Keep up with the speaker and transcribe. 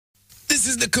This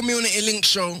is the Community Link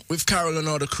Show with Carol and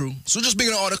all the crew. So just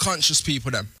bringing all the conscious people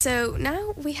then. So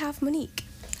now we have Monique.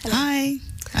 Hello. Hi,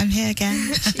 I'm here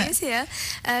again. She is here.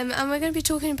 And we're going to be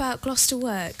talking about Gloucester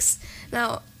Works.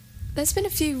 Now, there's been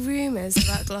a few rumours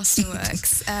about Gloucester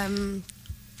Works.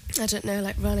 I don't know,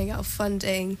 like running out of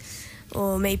funding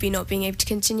or maybe not being able to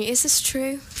continue. Is this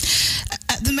true?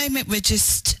 At the moment, we're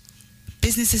just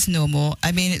business as normal.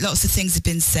 I mean, lots of things have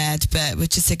been said, but we're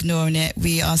just ignoring it.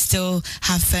 We are still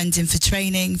have funding for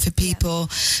training for people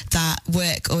that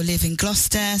work or live in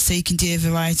Gloucester, so you can do a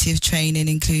variety of training,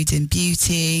 including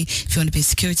beauty. If you want to be a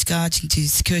security guard, you can do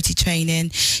security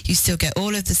training. You still get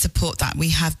all of the support that we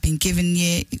have been given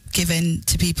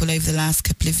to people over the last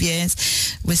couple of years.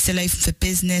 We're still open for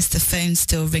business. The phone's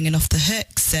still ringing off the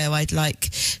hook, so I'd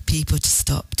like people to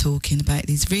stop talking about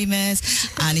these rumours.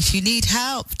 And if you need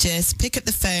help, just pick up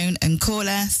the phone and call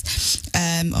us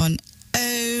on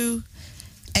 0800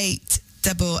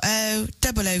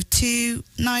 002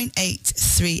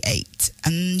 9838,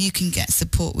 and you can get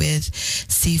support with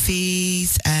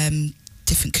CVs,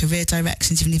 different career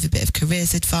directions. If you need a bit of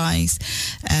careers advice,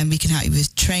 we can help you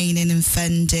with training and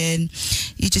funding.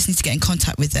 You just need to get in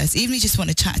contact with us. Even if you just want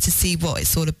to chat to see what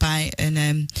it's all about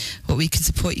and what we can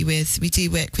support you with. We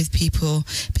do work with people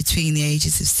between the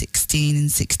ages of 16 and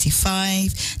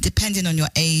 65. Depending on your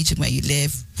age and where you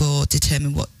live will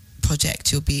determine what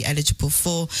project you'll be eligible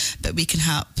for, but we can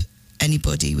help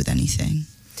anybody with anything.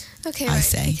 Okay, I right.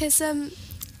 say. Because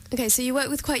okay, so you work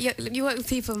with you work with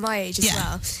people my age as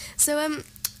well. So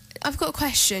I've got a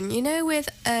question. You know, with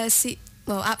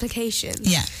applications.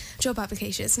 Yeah. Job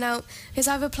applications. Now, because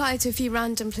I've applied to a few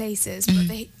random places,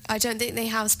 but I don't think they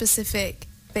have specific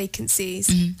vacancies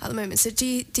at the moment. So do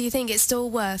you think it's still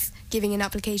worth giving in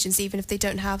applications even if they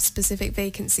don't have specific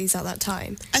vacancies at that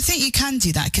time? I think you can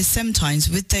do that, because sometimes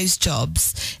with those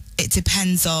jobs, it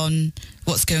depends on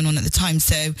what's going on at the time.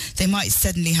 So they might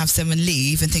suddenly have someone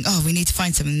leave and think, oh, we need to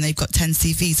find someone, and they've got 10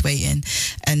 CVs waiting,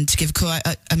 and to give a call.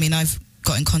 I mean, I've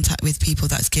got in contact with people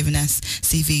that's given us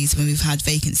CVs when we've had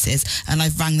vacancies, and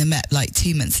I've rang them up like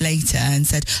 2 months later and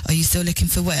said, are you still looking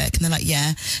for work? And they're like,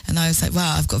 yeah. And I was like,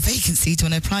 wow, I've got a vacancy, do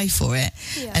you want to apply for it?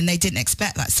 Yeah. And they didn't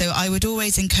expect that. So I would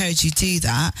always encourage you to do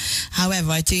that.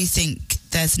 However, I do think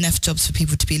there's enough jobs for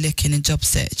people to be looking and job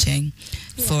searching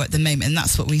for at the moment, and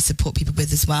that's what we support people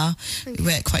with as well. Okay. We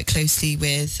work quite closely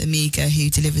with Amiga, who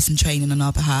delivers some training on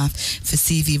our behalf for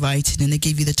CV writing, and they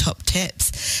give you the top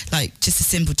tips. Like, just a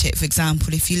simple tip, for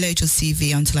example, if you load your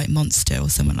CV onto like Monster or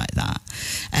someone like that,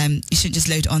 you shouldn't just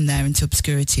load it on there into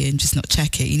obscurity and just not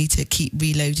check it. You need to keep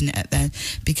reloading it up there,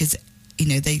 because you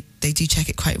know they do check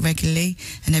it quite regularly,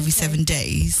 and every 7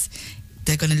 days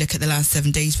they're going to look at the last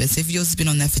 7 days worth. So if yours has been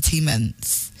on there for 2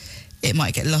 months, it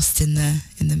might get lost in the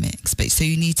mix. But so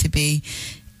you need to be,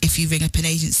 if you ring up an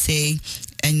agency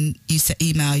and you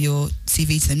email your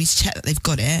CV to them, you need to check that they've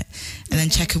got it, and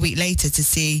then check a week later to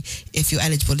see if you're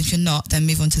eligible. If you're not, then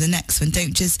move on to the next one.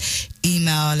 Don't just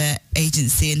email an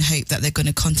agency and hope that they're going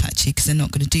to contact you, because they're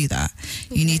not going to do that.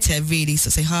 Okay. You need to really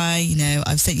sort of say, hi, you know,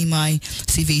 I've sent you my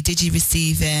CV. Did you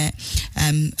receive it?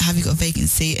 Have you got a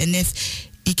vacancy? And if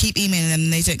you keep emailing them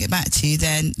and they don't get back to you,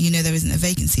 then you know there isn't a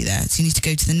vacancy there. So you need to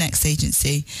go to the next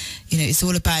agency. You know, it's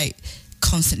all about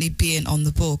constantly being on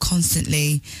the ball,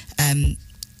 constantly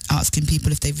asking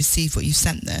people if they've received what you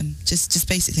sent them. Just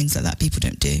basic things like that people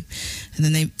don't do. And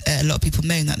then a lot of people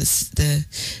moan that the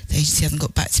agency hasn't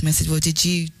got back to me. I said, well, did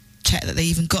you check that they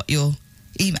even got your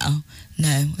email?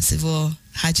 No. I said, well,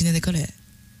 how do you know they got it?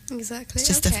 Exactly. It's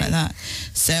just stuff like that.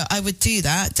 So I would do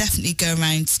that. Definitely go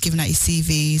around giving out your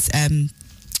CVs,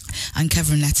 and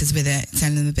covering letters with it,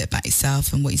 telling them a bit about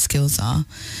yourself and what your skills are,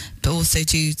 but also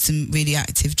do some really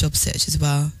active job search as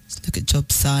well. Look at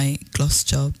Job Site, Gloss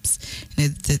Jobs, you know,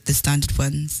 the standard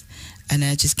ones, and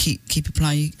just keep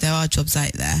applying. There are jobs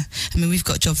out there. I mean, we've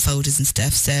got job folders and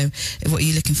stuff, so what are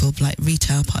you looking for? Like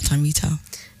retail, part-time retail?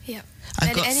 Yeah.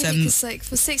 I've got some... Because like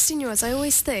for 16-year-olds, I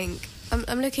always think,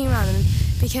 I'm looking around, and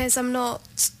because I'm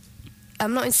not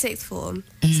in sixth form,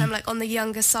 so I'm like on the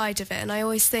younger side of it, and I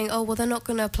always think, oh, well, they're not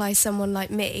going to apply someone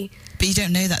like me. But you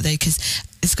don't know that, though, because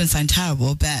it's going to sound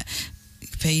terrible, but you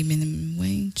pay minimum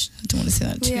wage. I don't want to say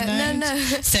that too loud. No.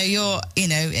 So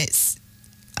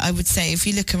I would say, if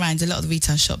you look around a lot of the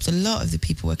retail shops, a lot of the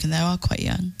people working there are quite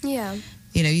young. Yeah.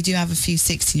 You know, you do have a few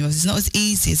 16-year-olds. It's not as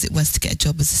easy as it was to get a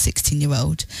job as a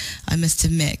 16-year-old, I must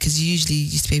admit, because you usually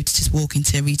used to be able to just walk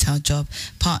into a retail job,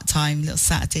 part-time, little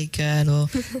Saturday girl or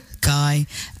guy.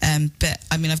 But,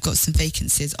 I mean, I've got some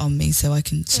vacancies on me, so I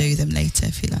can show you them later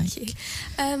if you like. Thank you.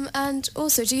 And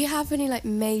also, do you have any, like,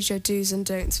 major do's and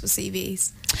don'ts for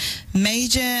CVs?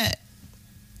 Major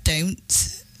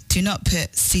don't Do not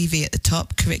put CV at the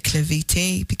top, curricular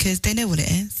VT, because they know what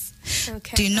it is.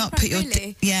 Okay. Do not put your...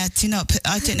 Really? do not put...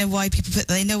 I don't know why people put...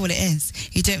 They know what it is.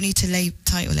 You don't need to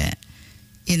title it.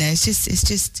 You know, it's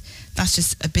just... That's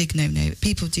just a big no-no.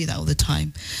 People do that all the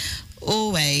time.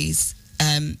 Always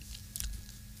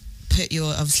put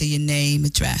obviously your name,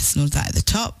 address and all that at the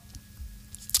top,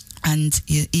 and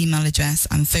your email address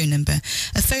and phone number.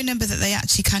 A phone number that they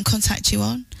actually can contact you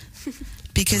on,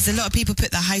 because a lot of people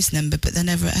put their house number but they're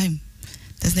never at home.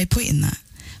 There's no point in that.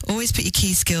 Always put your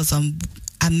key skills on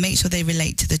and make sure they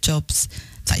relate to the jobs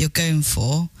that you're going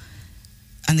for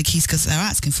and the key skills that they're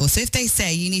asking for. So if they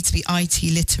say you need to be IT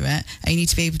literate and you need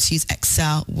to be able to use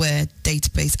Excel, Word,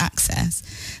 database access,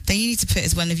 then you need to put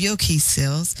as one of your key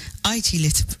skills, IT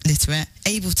literate,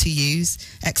 able to use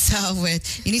Excel, Word.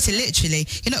 You need to literally,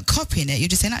 you're not copying it, you're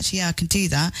just saying, actually, yeah, I can do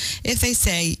that. If they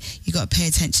say you've got to pay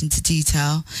attention to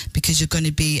detail because you're going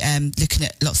to be looking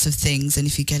at lots of things, and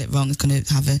if you get it wrong, it's going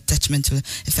to have a detrimental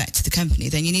effect to the company,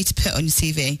 then you need to put on your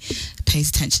CV, pays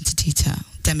attention to detail,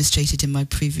 demonstrated in my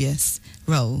previous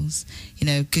roles, you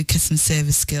know, good customer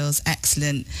service skills,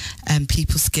 excellent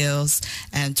people skills,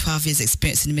 12 years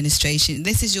experience in administration.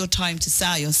 This is your time to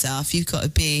sell yourself. You've got to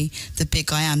be the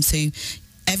big I am. So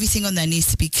everything on there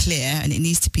needs to be clear, and it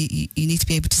needs to be, you need to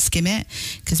be able to skim it,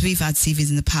 because we've had CVs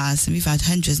in the past and we've had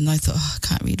hundreds, and I thought, oh, I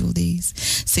can't read all these.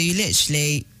 So you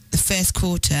literally, the first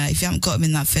quarter, if you haven't got them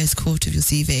in that first quarter of your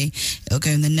CV, it'll go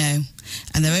in the no,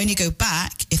 and they'll only go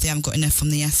back if they haven't got enough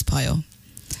from the yes pile.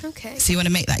 Okay. So you want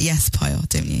to make that yes pile,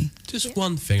 don't you? Just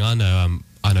one thing, I know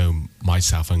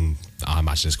myself, and I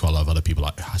imagine there's quite a lot of other people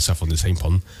like myself on the same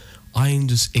pond. I'm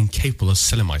just incapable of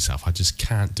selling myself. I just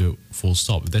can't do it full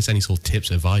stop. If there's any sort of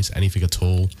tips, advice, anything at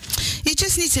all? You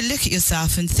just need to look at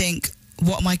yourself and think,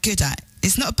 what am I good at?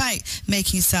 It's not about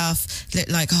making yourself look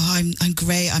like, oh, I'm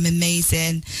great, I'm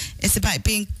amazing. It's about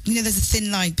being, you know, there's a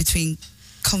thin line between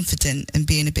confident and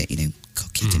being a bit, you know,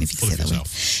 cocky. I don't know if you can say that way.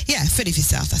 Yeah, full of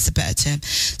yourself, that's a better term.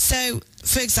 So,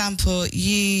 for example,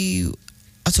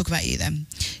 I'll talk about you then.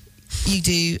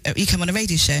 You come on a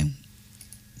radio show.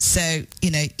 So,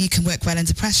 you know, you can work well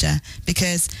under pressure,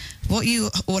 because what you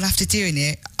all have to do in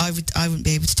it, I wouldn't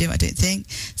be able to do, I don't think.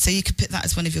 So you could put that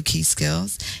as one of your key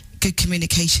skills. Good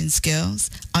communication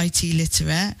skills, IT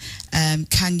literate,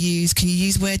 can you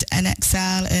use Word and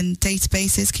Excel and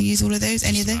databases? Can you use all of those?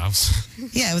 Any of those?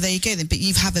 Yeah, well, there you go then. But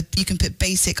you can put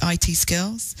basic IT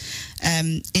skills.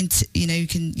 You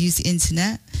can use the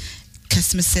internet.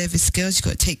 Customer service skills, you've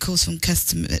got to take calls from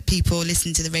people,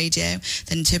 listen to the radio,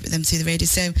 then interpret them through the radio.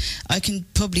 So I can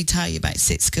probably tell you about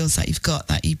 6 skills that you've got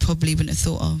that you probably wouldn't have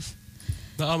thought of.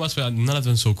 No, I must admit, none of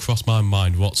them sort of crossed my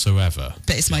mind whatsoever.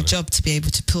 But it's my job to be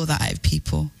able to pull that out of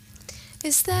people.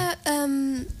 Is there, I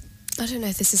don't know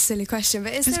if this is a silly question,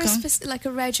 but is there like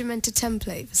a regimented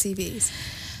template for CVs?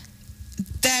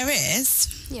 There is.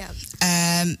 Yeah.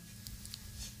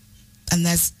 And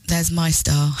there's my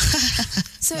style.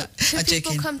 So could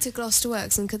people come to Gloucester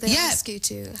Works, and could they ask you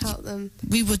to help them?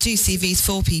 We will do CVs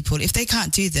for people. If they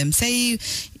can't do them, say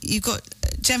you've got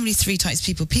generally 3 types of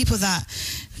people. People that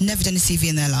have never done a CV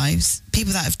in their lives.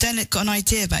 People that have got an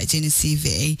idea about doing a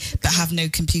CV but have no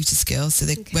computer skills, so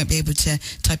they won't be able to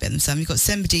type it themselves. You've got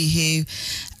somebody who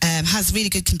has really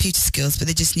good computer skills, but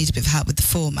they just need a bit of help with the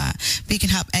format. We can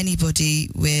help anybody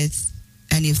with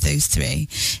any of those 3.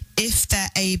 If they're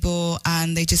able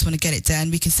and they just want to get it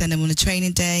done, we can send them on a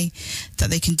training day that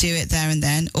they can do it there and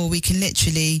then, or we can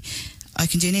literally, I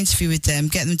can do an interview with them,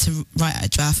 get them to write out a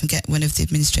draft and get one of the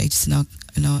administrators in our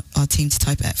team to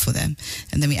type it out for them,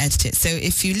 and then we edit it. So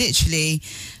if you literally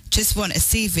just want a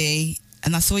CV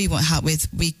and that's all you want help with,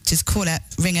 we just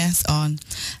ring us on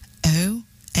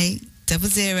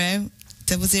 0800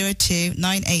 002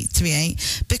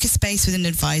 9838. Book a space with an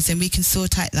advisor, and we can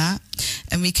sort out that,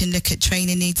 and we can look at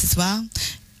training needs as well.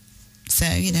 So,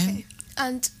 you know. Okay.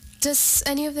 And does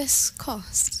any of this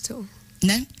cost at all?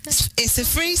 No. It's a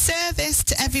free service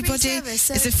to everybody.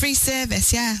 It's a free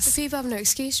service, yes. So people have no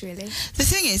excuse, really. The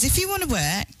thing is, if you want to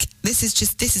work,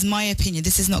 this is my opinion,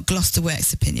 this is not Gloucester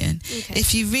Works' opinion. Okay.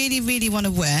 If you really, really want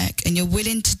to work and you're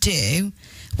willing to do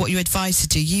what you're advised to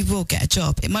do, you will get a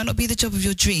job. It might not be the job of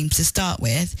your dreams to start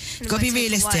with. You've got to be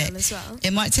realistic.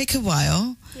 It might take a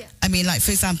while. Yeah. I mean, like,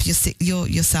 for example,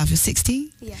 you're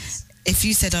 16? Yes. If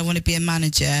you said, I want to be a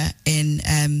manager in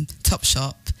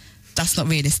Topshop, that's not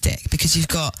realistic, because you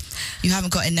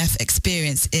haven't got enough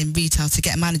experience in retail to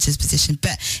get a manager's position.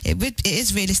 But it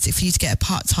is realistic for you to get a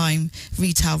part-time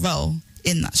retail role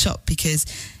in that shop, because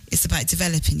it's about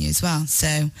developing you as well.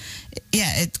 So,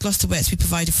 yeah, at Gloucester Works, we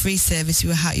provide a free service. We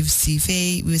will help you with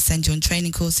CV, we will send you on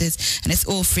training courses, and it's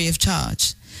all free of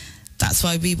charge. That's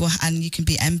why and you can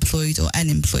be employed or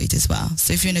unemployed as well.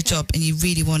 So if you're in a job and you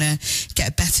really want to get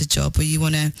a better job, or you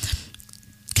want to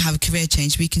have a career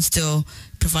change, we can still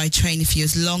provide training for you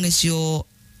as long as you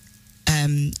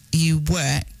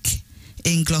work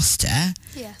in Gloucester.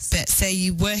 Yes. But say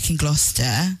you work in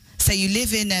Gloucester, say you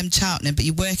live in Cheltenham but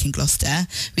you work in Gloucester,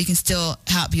 we can still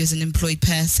help you as an employed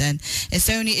person. It's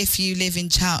only if you live in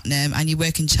Cheltenham and you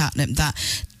work in Cheltenham that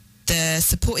the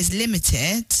support is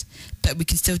limited, but we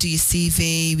can still do your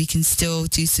CV, we can still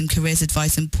do some careers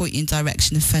advice and point you in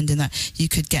direction of funding that you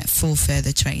could get for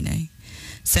further training.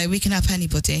 So we can help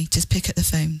anybody, just pick up the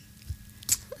phone.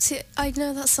 See, I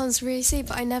know that sounds really silly,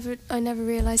 but I never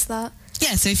realised that.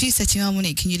 Yeah, so if you said to me,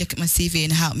 Monique, can you look at my CV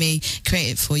and help me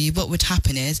create it for you? What would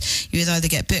happen is you would either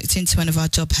get booked into one of our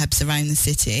job hubs around the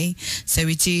city. So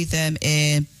we do them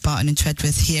in Barton and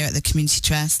Treadworth here at the Community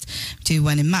Trust. We do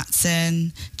one in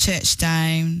Matson,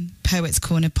 Churchdown, Poets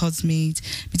Corner, Podsmead.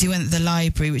 We do one at the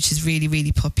library, which is really,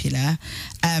 really popular.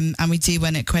 And we do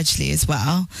one at Credgley as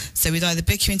well. So we'd either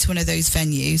book you into one of those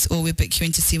venues, or we'd book you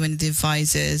in to see one of the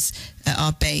advisors that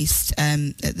are based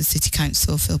at the City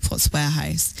Council, Philpotts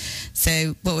Warehouse.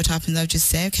 So what would happen, they'll just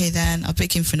say, okay then, I'll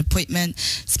book you in for an appointment,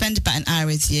 spend about an hour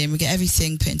with you, and we get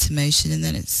everything put into motion, and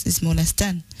then it's more or less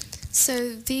done.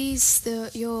 So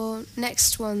your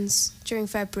next ones during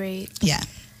February. Yeah.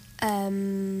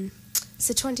 It's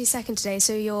the 22nd today,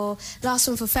 so your last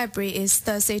one for February is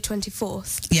Thursday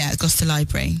 24th. Yeah, at Gloucester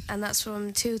Library. And that's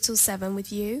from 2 till 7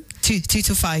 with you. 2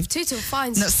 till 5. 2 till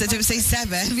 5. Not so, don't say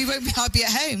 7. We won't be, I'll be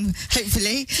at home,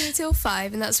 hopefully. 2 till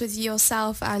 5, and that's with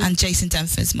yourself and Jason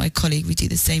Dunford, my colleague. We do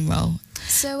the same role.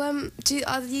 So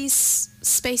are these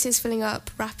spaces filling up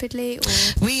rapidly, or?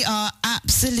 We are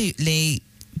absolutely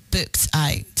booked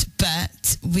out,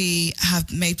 but we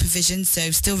have made provisions,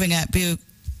 so still ring up.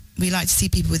 We like to see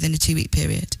people within a 2-week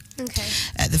period. Okay.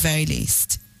 At the very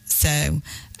least. So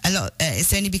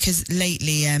it's only because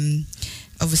lately,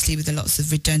 obviously with the lots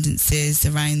of redundancies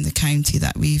around the county,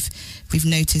 that we've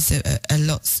noticed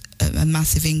a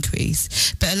massive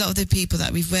increase. But a lot of the people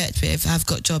that we've worked with have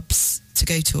got jobs to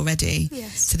go to already.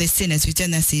 Yes. So they've seen us, we've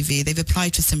done their CV, they've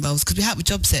applied for some roles, because we help with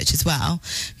job search as well.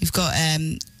 We've got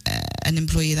an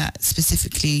employee that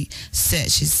specifically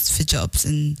searches for jobs,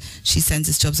 and she sends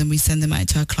us jobs and we send them out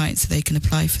to our clients so they can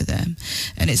apply for them.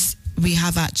 And we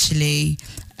have actually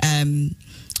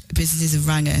businesses have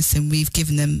rang us and we've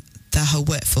given them the whole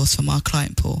workforce from our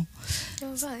client pool.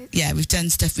 Oh, right. Yeah, we've done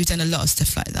a lot of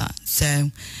stuff like that.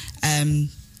 So and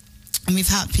we've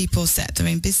helped people set up their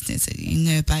own business. You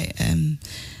know about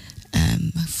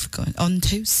I've forgotten, On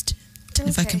Toast. Don't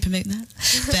know if I can promote that.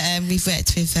 But we've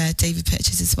worked with David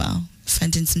Purchase as well,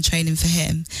 funding some training for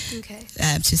him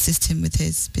to assist him with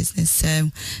his business.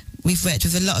 So we've worked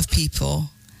with a lot of people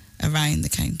around the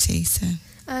county. So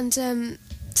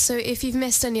if you've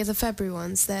missed any of the February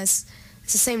ones, it's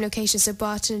the same location. So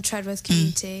Barton and Treadworth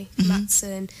Community,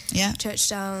 Matson,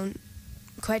 Churchdown,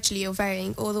 Credgley, you're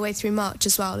varying all the way through March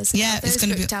as well, isn't it? Yeah, it's going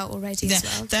to be booked out already as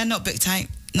well. They're not booked out.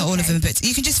 Not all of them are booked.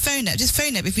 You can just phone up.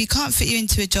 If we can't fit you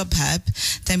into a job hub,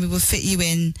 then we will fit you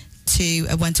in to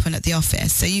a one-to-one at the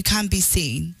office, so you can be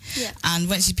seen. Yeah. And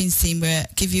once you've been seen, we'll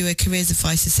give you a careers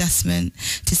advice assessment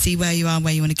to see where you are and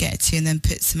where you want to get to, and then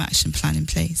put some action plan in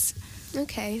place.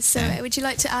 Okay, so would you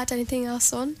like to add anything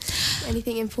else on?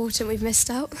 Anything important we've missed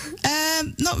out?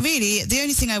 Not really. The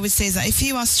only thing I would say is that if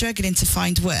you are struggling to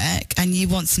find work and you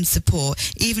want some support,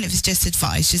 even if it's just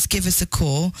advice, just give us a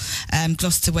call.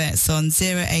 Gloucester Works on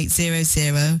 0800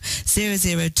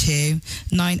 002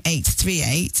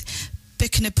 9838.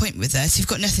 Book an appointment with us. You've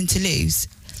got nothing to lose.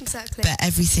 Exactly. But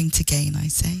everything to gain, I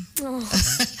say. Oh.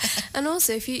 And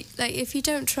also, if you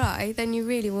don't try, then you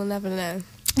really will never know.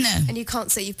 No. And you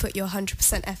can't say you put your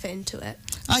 100% effort into it.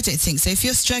 I don't think so. If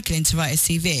you're struggling to write a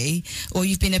CV, or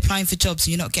you've been applying for jobs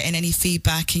and you're not getting any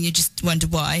feedback and you just wonder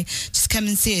why, just come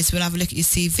and see us. We'll have a look at your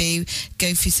CV,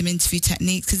 go through some interview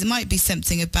techniques, because it might be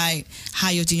something about how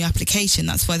you're doing your application.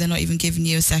 That's why they're not even giving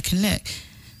you a second look.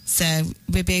 So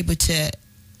we'll be able to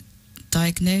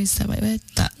diagnose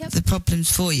the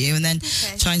problems for you, and then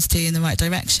try and steer you in the right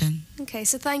direction. Okay,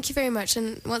 so thank you very much.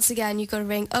 And once again, you've got to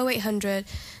ring 0800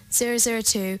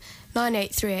 002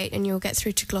 9838 and you'll get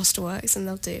through to Gloucester Works, and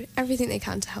they'll do everything they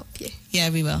can to help you. Yeah,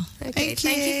 we will. Okay,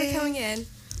 thank you for coming in.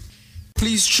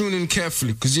 Please tune in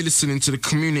carefully, because you're listening to the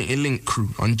Community Link crew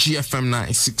on GFM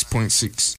 96.6.